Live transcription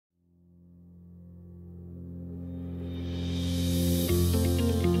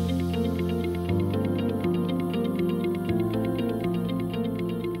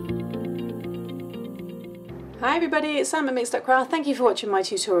Hi everybody, it's Sam at Mixed Up Craft. Thank you for watching my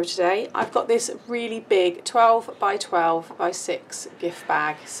tutorial today. I've got this really big 12 by 12 by 6 gift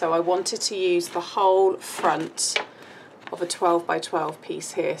bag. So I wanted to use the whole front of a 12 by 12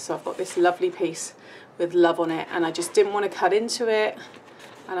 piece here. So I've got this lovely piece with love on it, and I just didn't want to cut into it,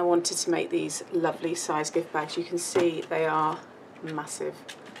 and I wanted to make these lovely size gift bags. You can see they are massive.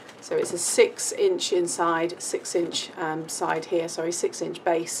 So it's a 6-inch inside, 6-inch side here, sorry, 6-inch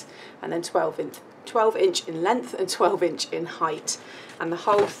base, and then 12-inch in length and 12-inch in height, and the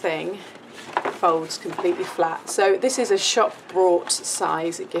whole thing folds completely flat. So this is a shop bought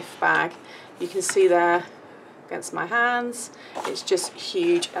size gift bag. You can see there against my hands, it's just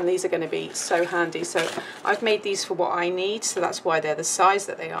huge, and these are going to be so handy. So I've made these for what I need, so that's why they're the size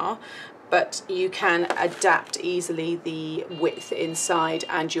that they are, but you can adapt easily the width inside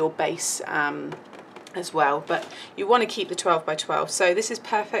and your base as well, but you want to keep the 12 by 12. So this is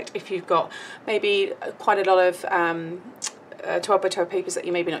perfect if you've got maybe quite a lot of 12 by 12 papers that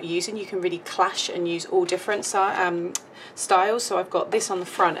you're maybe not using. You can really clash and use all different styles. So I've got this on the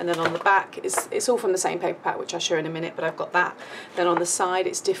front, and then on the back it's all from the same paper pack, which I'll show in a minute, but I've got that. Then on the side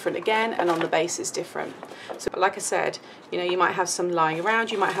it's different again, and on the base it's different. So like I said, you know, you might have some lying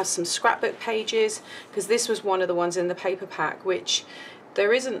around, you might have some scrapbook pages, because this was one of the ones in the paper pack which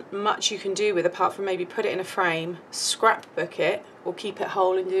there isn't much you can do with apart from maybe put it in a frame, scrapbook it, or keep it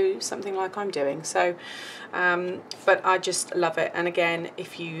whole and do something like I'm doing. So but I just love it. And again,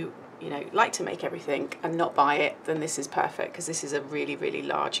 if you like to make everything and not buy it, then this is perfect, because this is a really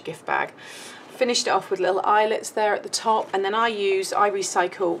large gift bag. Finished it off with little eyelets there at the top, and then I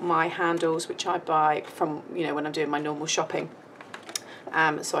recycle my handles, which I buy from when I'm doing my normal shopping.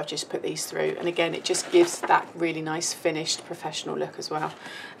 So I've just put these through, and again it just gives that really nice finished professional look as well.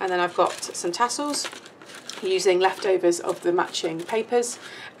 And then I've got some tassels using leftovers of the matching papers,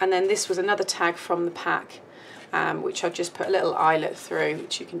 and then this was another tag from the pack, which I've just put a little eyelet through,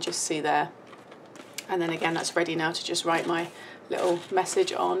 which you can just see there. And then again, that's ready now to just write my little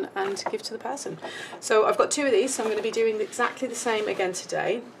message on and give to the person. So I've got 2 of these, so I'm going to be doing exactly the same again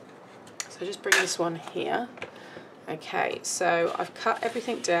today. So just bring this one here. Okay, so I've cut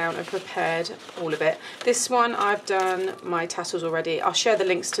everything down and prepared all of it. This one I've done my tassels already. I'll share the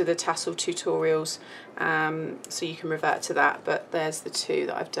links to the tassel tutorials so you can revert to that, but there's the 2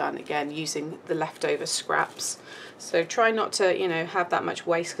 that I've done, again using the leftover scraps. So try not to have that much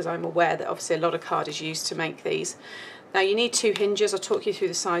waste, because I'm aware that obviously a lot of card is used to make these. Now you need 2 hinges. I'll talk you through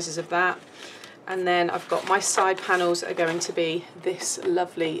the sizes of that. And then I've got my side panels are going to be this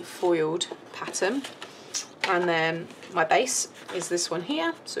lovely foiled pattern. And then my base is this one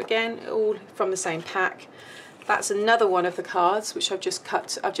here. So again, all from the same pack. That's another one of the cards which I've just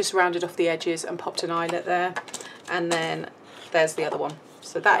cut. I've just rounded off the edges and popped an eyelet there. And then there's the other one.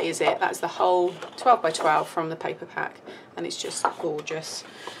 So that is it. That's the whole 12 by 12 from the paper pack, and it's just gorgeous.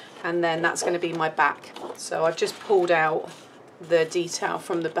 And then that's going to be my back. So I've just pulled out the detail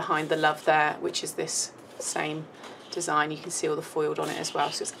from the behind the love there, which is this same design. You can see all the foiled on it as well,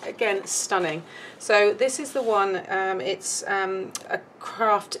 so it's again stunning. So this is the one, it's a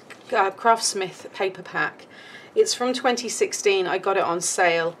Craftsmith paper pack. It's from 2016. I got it on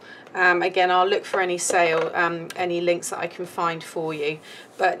sale. Again, I'll look for any sale, any links that I can find for you,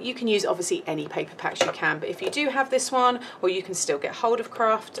 but you can use obviously any paper packs you can, but if you do have this one, or you can still get hold of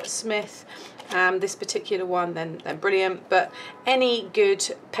Craftsmith, this particular one, then brilliant. But any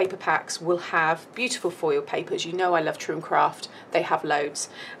good paper packs will have beautiful foil papers. I love True & Craft, they have loads.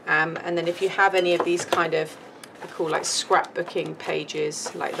 And then if you have any of these kind of, I call like scrapbooking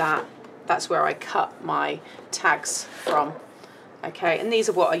pages like that, that's where I cut my tags from. Okay, and these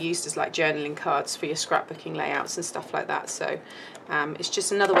are what I used as like journaling cards for your scrapbooking layouts and stuff like that. So it's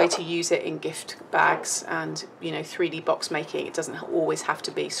just another way to use it in gift bags and 3D box making. It doesn't always have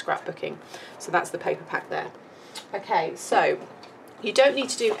to be scrapbooking. So that's the paper pack there. Okay, so you don't need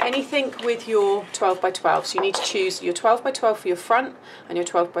to do anything with your 12 by 12. So you need to choose your 12 by 12 for your front and your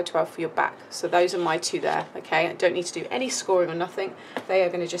 12 by 12 for your back. So those are my 2 there. Okay, I don't need to do any scoring or nothing. They are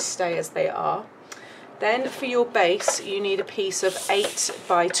going to just stay as they are. Then for your base, you need a piece of 8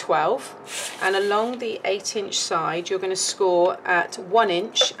 by 12, and along the 8-inch side, you're going to score at 1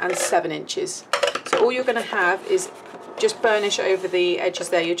 inch and 7 inches. So all you're going to have is just burnish over the edges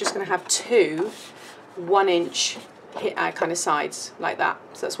there. You're just going to have 2 1-inch kind of sides like that.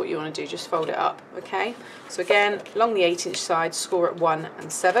 So that's what you want to do, just fold it up. Okay, so again, along the 8-inch side, score at 1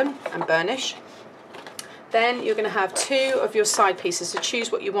 and 7 and burnish. Then you're going to have 2 of your side pieces, so choose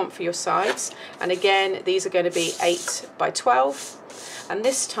what you want for your sides. And again, these are going to be 8 by 12. And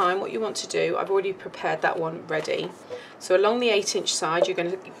this time what you want to do, I've already prepared that one ready. So along the 8-inch side, you're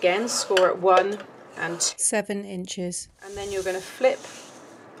going to again score at 1 and 7 inches. And then you're going to flip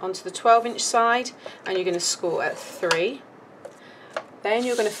onto the 12-inch side and you're going to score at 3. Then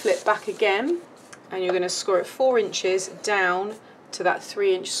you're going to flip back again and you're going to score at 4 inches down to that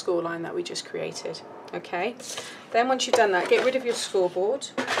 3-inch score line that we just created. Okay, then once you've done that, get rid of your scoreboard,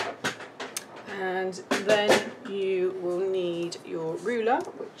 and then you will need your ruler,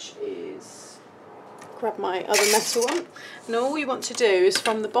 which is, grab my other metal one, and all you want to do is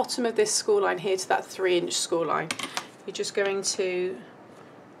from the bottom of this score line here to that 3-inch score line, you're just going to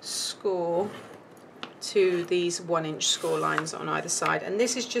score to these 1-inch score lines on either side, and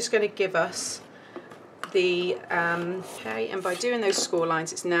this is just going to give us the okay, and by doing those score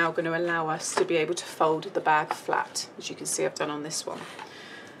lines it's now going to allow us to be able to fold the bag flat, as you can see I've done on this one.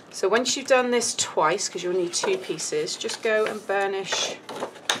 So once you've done this twice, because you'll need 2 pieces, just go and burnish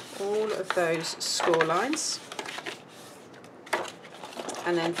all of those score lines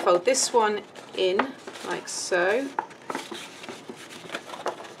and then fold this one in like so.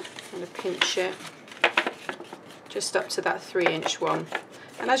 I'm going to pinch it just up to that 3-inch one.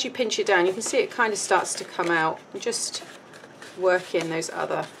 And as you pinch it down, you can see it kind of starts to come out. And just work in those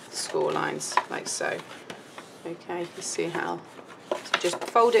other score lines, like so. Okay, you can see how. So just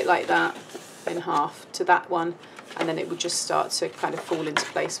fold it like that in half to that one, and then it will just start to kind of fall into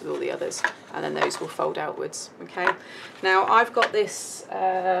place with all the others. And then those will fold outwards, okay? Now, I've got this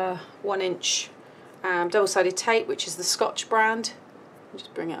 1-inch double-sided tape, which is the Scotch brand.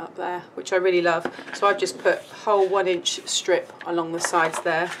 Just bring it up there, which I really love. So I've just put a whole 1-inch strip along the sides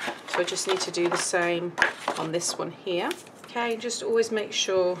there. So I just need to do the same on this one here. Okay, just always make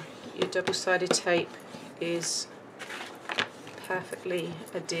sure your double-sided tape is perfectly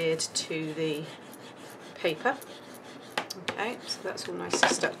adhered to the paper. Okay, so that's all nicely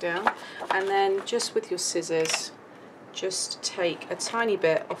stuck down. And then just with your scissors, just take a tiny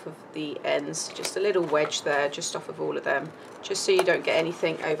bit off of the ends, just a little wedge there, just off of all of them, just so you don't get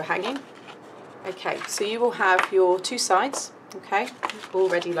anything overhanging. Okay, so you will have your 2 sides, okay, all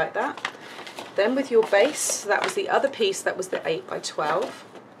ready like that. Then with your base, that was the other piece, that was the 8 by 12.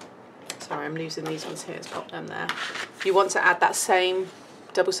 Sorry, I'm losing these ones here, let's pop them there. You want to add that same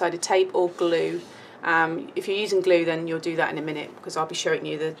double-sided tape or glue. If you're using glue, then you'll do that in a minute, because I'll be showing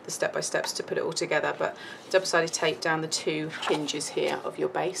you the step-by-steps to put it all together. But double-sided tape down the 2 hinges here of your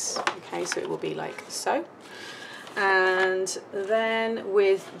base. Okay, so it will be like so. And then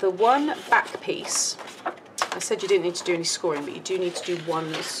with the one back piece, I said you didn't need to do any scoring, but you do need to do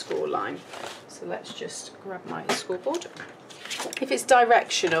 1 score line. So let's just grab my scoreboard. If it's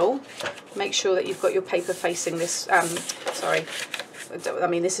directional, make sure that you've got your paper facing this, sorry, I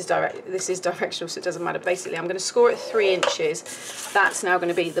mean this is directional, so it doesn't matter. Basically I'm going to score at 3 inches. That's now going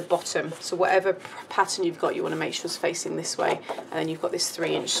to be the bottom, so whatever pattern you've got, you want to make sure it's facing this way, and then you've got this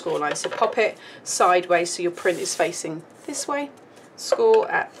 3-inch score line. So pop it sideways so your print is facing this way, score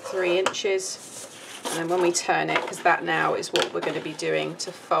at 3 inches, and then when we turn it, because that now is what we're going to be doing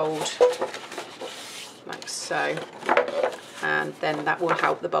to fold like so, and then that will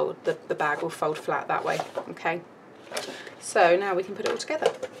help the bag will fold flat that way. Okay, so now we can put it all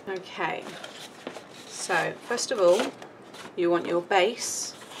together. Okay, so first of all you want your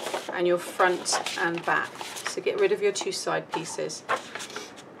base and your front and back, so get rid of your 2 side pieces.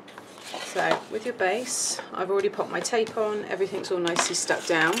 So with your base, I've already popped my tape on, everything's all nicely stuck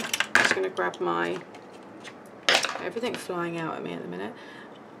down. I'm just going to grab my, everything flying out at me at the minute,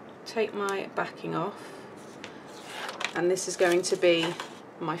 take my backing off, and this is going to be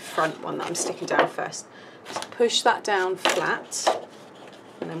my front one that I'm sticking down first. So push that down flat,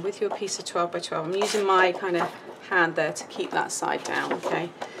 and then with your piece of 12 by 12, I'm using my kind of hand there to keep that side down, okay,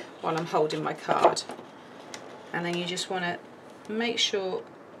 while I'm holding my card. And then you just want to make sure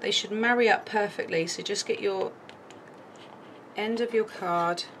they should marry up perfectly, so just get your end of your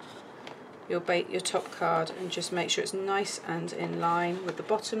card, your top card, and just make sure it's nice and in line with the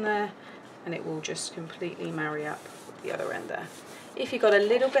bottom there, and it will just completely marry up with the other end there. If you've got a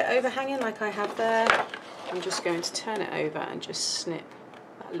little bit overhanging like I have there, I'm just going to turn it over and just snip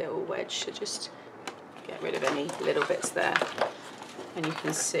that little wedge, so just get rid of any little bits there, and you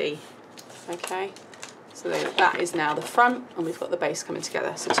can see, okay, so that is now the front, and we've got the base coming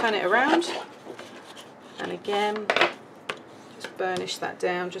together. So turn it around, and again just burnish that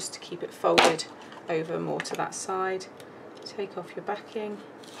down just to keep it folded over more to that side. Take off your backing,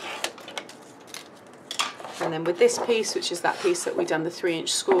 and then with this piece, which is that piece that we've done the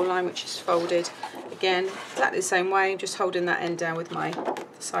 3-inch score line, which is folded, again exactly the same way, just holding that end down with the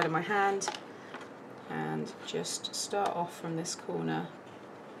side of my hand, and just start off from this corner.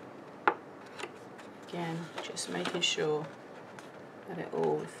 Again, just making sure and it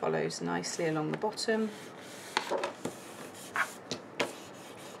all follows nicely along the bottom.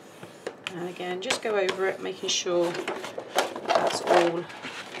 And again, just go over it, making sure that's all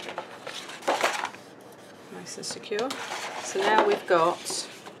nice and secure. So now we've got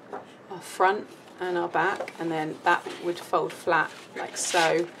our front and our back, and then that would fold flat like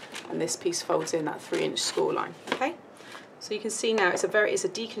so, and this piece folds in that 3-inch score line. Okay, so you can see now it's a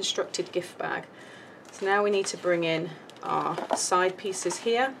deconstructed gift bag. So now we need to bring in our side pieces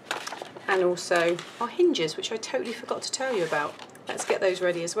here, and also our hinges, which I totally forgot to tell you about. Let's get those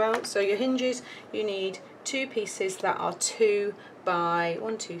ready as well. So your hinges, you need 2 pieces that are 2 by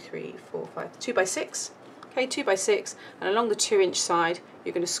 2 by 6. Okay, 2 by 6, and along the 2-inch side,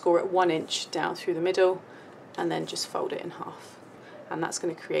 you're going to score it 1 inch down through the middle, and then just fold it in half. And that's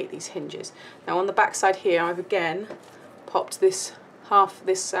going to create these hinges. Now on the back side here, I've again popped this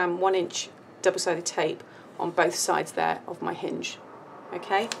 1 inch double-sided tape on both sides there of my hinge.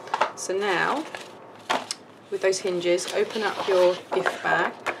 Okay, so now with those hinges, open up your gift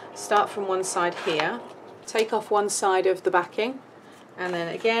bag, start from one side here, take off one side of the backing, and then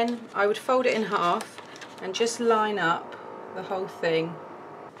again I would fold it in half and just line up the whole thing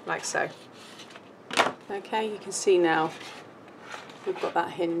like so. Okay, you can see now we've got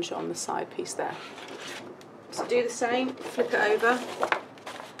that hinge on the side piece there. So do the same, flip it over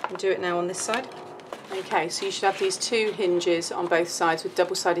and do it now on this side. Okay, so you should have these 2 hinges on both sides with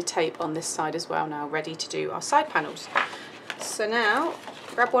double-sided tape on this side as well now, ready to do our side panels. So now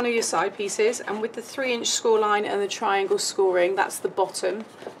grab one of your side pieces, and with the 3-inch score line and the triangle scoring, that's the bottom,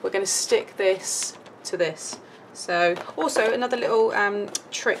 we're going to stick this to this. So also another little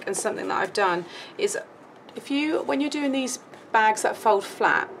trick and something that I've done is when you're doing these bags that fold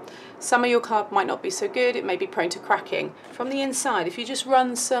flat, some of your card might not be so good, it may be prone to cracking. From the inside, if you just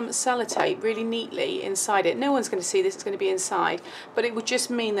run some sellotape really neatly inside it, no one's going to see this, it's going to be inside, but it would just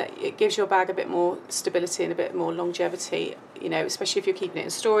mean that it gives your bag a bit more stability and a bit more longevity, you know, especially if you're keeping it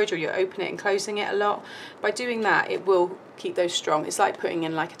in storage or you're opening it and closing it a lot. By doing that, it will keep those strong. It's like putting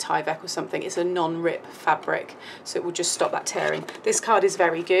in like a Tyvek or something. It's a non-rip fabric, so it will just stop that tearing. This card is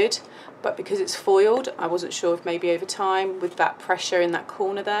very good, but because it's foiled, I wasn't sure if maybe over time with that pressure in that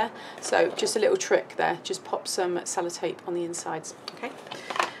corner there. So just a little trick there, just pop some sellotape on the insides. Okay,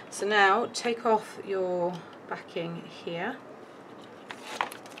 so now take off your backing here,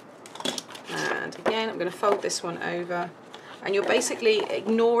 and again I'm going to fold this one over, and you're basically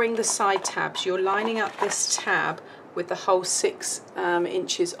ignoring the side tabs. You're lining up this tab with the whole 6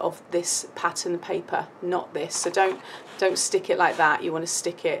 inches of this pattern paper, not this. So don't stick it like that, you want to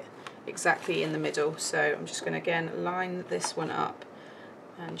stick it exactly in the middle. So I'm just going to again line this one up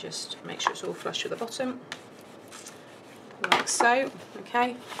and just make sure it's all flush with the bottom, like so.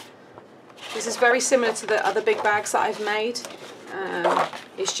 Okay, this is very similar to the other big bags that I've made.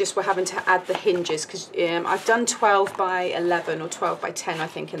 It's just we're having to add the hinges because I've done 12 by 11 or 12 by 10 I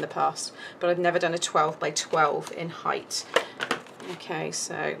think in the past, but I've never done a 12 by 12 in height. Okay,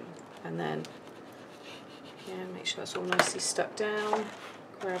 so, and then make sure that's all nicely stuck down.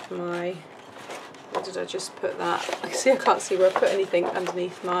 Grab my, where did I just put that? See, I can't see where I put anything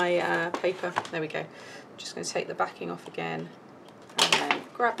underneath my paper. There we go. I'm just going to take the backing off again, and then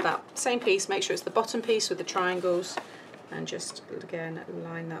grab that same piece, make sure it's the bottom piece with the triangles, and just again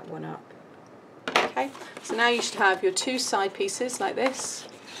line that one up. Okay, so now you should have your 2 side pieces like this.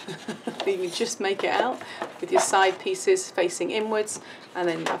 You can just make it out with your side pieces facing inwards, and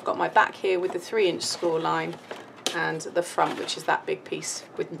then I've got my back here with the 3-inch score line, and the front, which is that big piece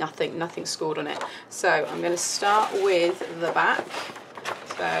with nothing scored on it. So I'm going to start with the back.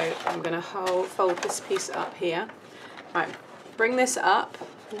 So I'm going to fold this piece up here. Right, bring this up,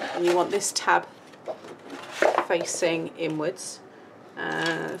 and you want this tab facing inwards,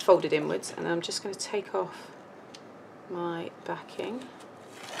 folded inwards, and I'm just going to take off my backing.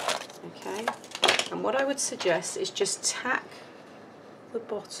 Okay, and what I would suggest is just tack the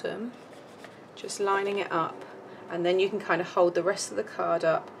bottom, just lining it up, and then you can kind of hold the rest of the card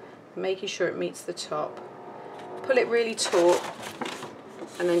up, making sure it meets the top. Pull it really taut,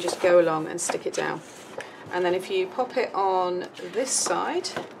 and then just go along and stick it down. And then if you pop it on this side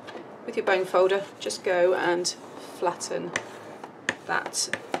with your bone folder, just go and flatten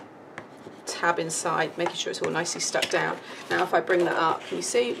that tab inside, making sure it's all nicely stuck down. Now if I bring that up, can you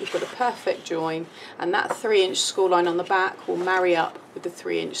see we've got a perfect join, and that 3-inch score line on the back will marry up with the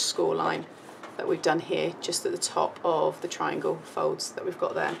 3-inch score line that we've done here, just at the top of the triangle folds that we've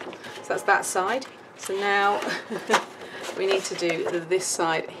got there. So that's that side. So now we need to do this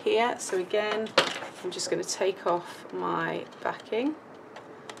side here. So again, I'm just going to take off my backing.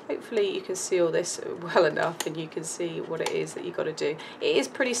 hopefully you can see all this well enough and you can see what it is that you've got to do. It is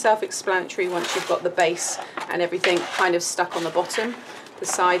pretty self-explanatory once you've got the base and everything kind of stuck on the bottom. The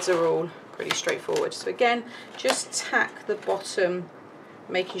sides are all pretty straightforward. So again, just tack the bottom,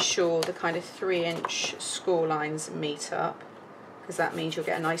 making sure the kind of 3-inch score lines meet up, because that means you'll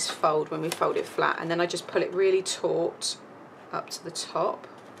get a nice fold when we fold it flat. And then I just pull it really taut up to the top,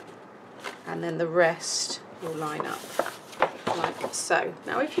 and then the rest will line up like so.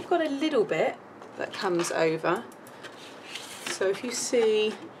 Now if you've got a little bit that comes over, so if you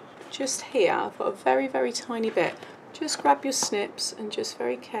see just here, I've got a very, very tiny bit, just grab your snips and just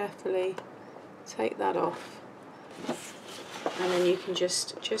very carefully take that off. And then you can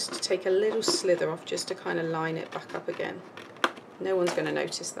just take a little slither off just to kind of line it back up again. No one's going to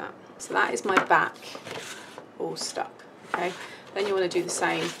notice that. So that is my back all stuck. Okay, then you want to do the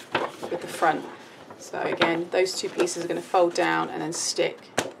same with the front. So again, those two pieces are going to fold down and then stick,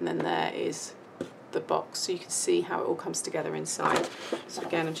 and then there is the box, so you can see how it all comes together inside. So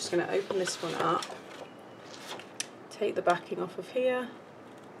again, I'm just going to open this one up, take the backing off of here,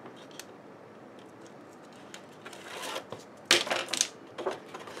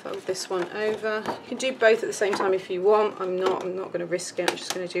 fold this one over. You can do both at the same time if you want. I'm not going to risk it. I'm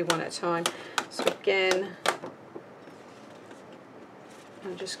just going to do one at a time. So again,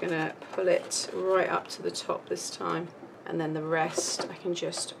 I'm just going to pull it right up to the top this time, and then the rest I can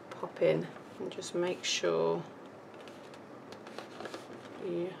just pop in and just make sure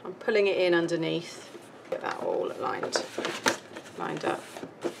I'm pulling it in underneath. Get that all lined up.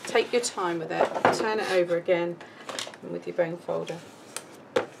 Take your time with it. Turn it over again, and with your bone folder,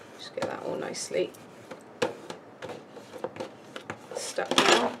 just get that all nicely stuck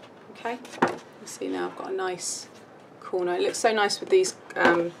down. Okay, you see now I've got a nice corner. It looks so nice with these,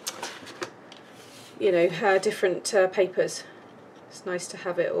 you know, different papers. It's nice to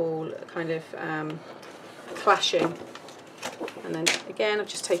have it all kind of clashing. And then again, I've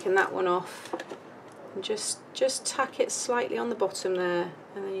just taken that one off and just tack it slightly on the bottom there,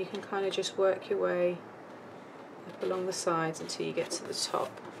 and then you can kind of just work your way up along the sides until you get to the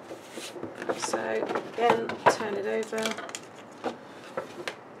top. So again, turn it over.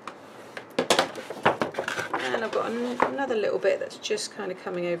 And I've got another little bit that's just kind of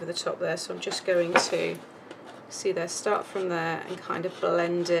coming over the top there, so I'm just going to, see there, start from there and kind of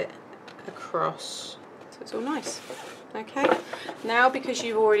blend it across so it's all nice. Okay, now because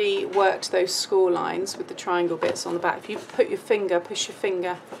you've already worked those score lines with the triangle bits on the back, if you push your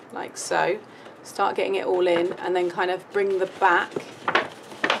finger like so, start getting it all in, and then kind of bring the back,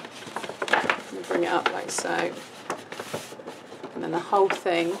 and bring it up like so, and then the whole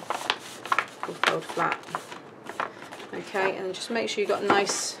thing will fold flat. Okay, and just make sure you've got a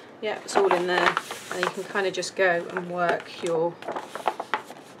nice, yeah, it's all in there, and you can kind of just go and work your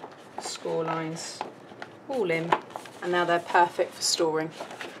score lines all in, and now they're perfect for storing.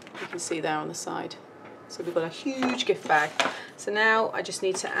 You can see there on the side. So we've got a huge gift bag. So now I just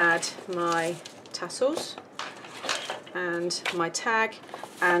need to add my tassels and my tag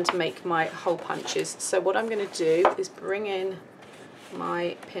and make my hole punches. So what I'm going to do is bring in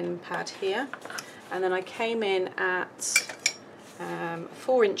my pin pad here, and then I came in at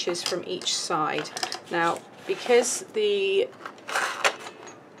 4 inches from each side. Now because the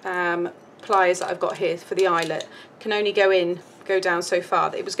pliers that I've got here for the eyelet can only go down so far,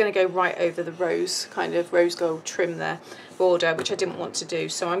 that it was going to go right over the rose gold trim there border, which I didn't want to do,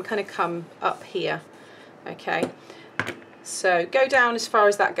 so I'm going to come up here. Okay, so go down as far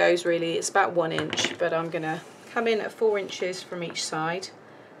as that goes, really it's about 1 inch, but I'm going to come in at 4 inches from each side,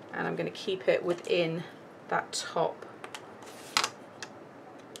 and I'm going to keep it within that top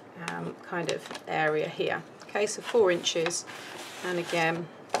kind of area here. Okay, so 4 inches, and again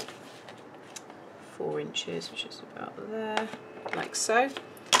 4 inches, which is about there, like so.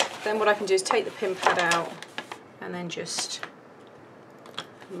 Then what I can do is take the pin pad out and then just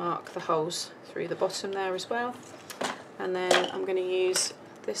mark the holes through the bottom there as well. And then I'm going to use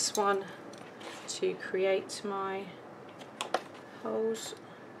this one to create my holes,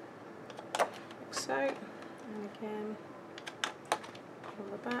 like so. And again,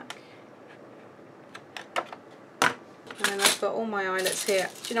 on the back. And then I've got all my eyelets here.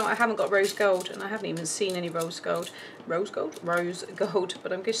 Do you know what? I haven't got rose gold, and I haven't even seen any rose gold,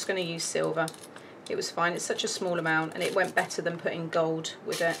 but I'm just going to use silver. It was fine. It's such a small amount, and it went better than putting gold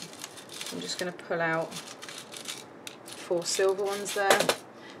with it. I'm just going to pull out 4 silver ones there,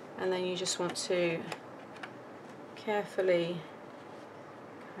 and then you just want to carefully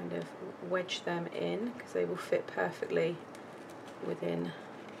kind of wedge them in, because they will fit perfectly within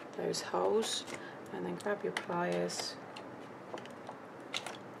those holes. And then grab your pliers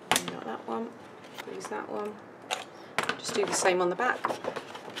Not that one. Use that one. Just do the same on the back.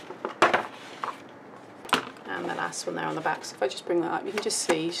 And the last one there on the back. So if I just bring that up, you can just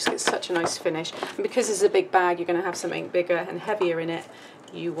see, you just get such a nice finish. And because this is a big bag, you're going to have something bigger and heavier in it.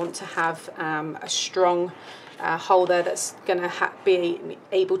 You want to have a strong hole there that's going to be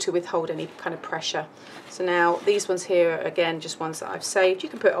able to withhold any kind of pressure. So now these ones here are again just ones that I've saved. You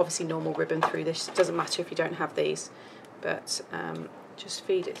can put obviously normal ribbon through this. It doesn't matter if you don't have these, but just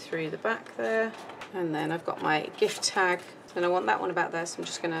feed it through the back there. And then I've got my gift tag, and I want that one about there, so I'm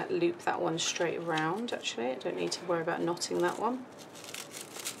just going to loop that one straight around. Actually, I don't need to worry about knotting that one,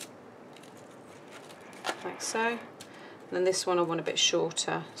 like so. And then this one I want a bit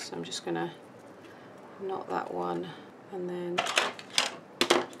shorter, so I'm just going to knot that one and then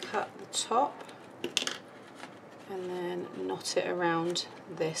cut the top and then knot it around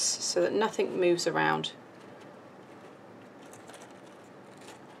this so that nothing moves around.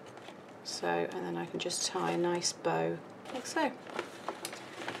 So, and then I can just tie a nice bow like so.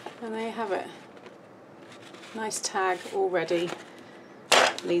 And there you have it. Nice tag all ready.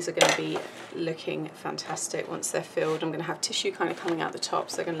 These are going to be looking fantastic once they're filled. I'm going to have tissue kind of coming out the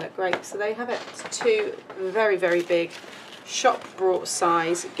top, so they're going to look great. So there you have it. It's two very, very big shop brought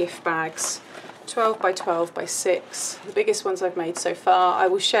size gift bags. 12 by 12 by 6, the biggest ones I've made so far. I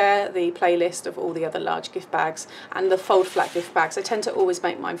will share the playlist of all the other large gift bags and the fold flat gift bags. I tend to always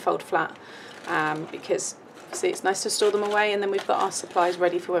make mine fold flat because see, it's nice to store them away, and then we've got our supplies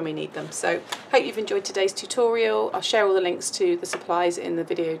ready for when we need them. So hope you've enjoyed today's tutorial. I'll share all the links to the supplies in the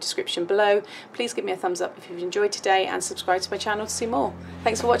video description below. Please give me a thumbs up if you've enjoyed today and subscribe to my channel to see more.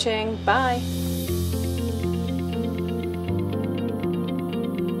 Thanks for watching. Bye.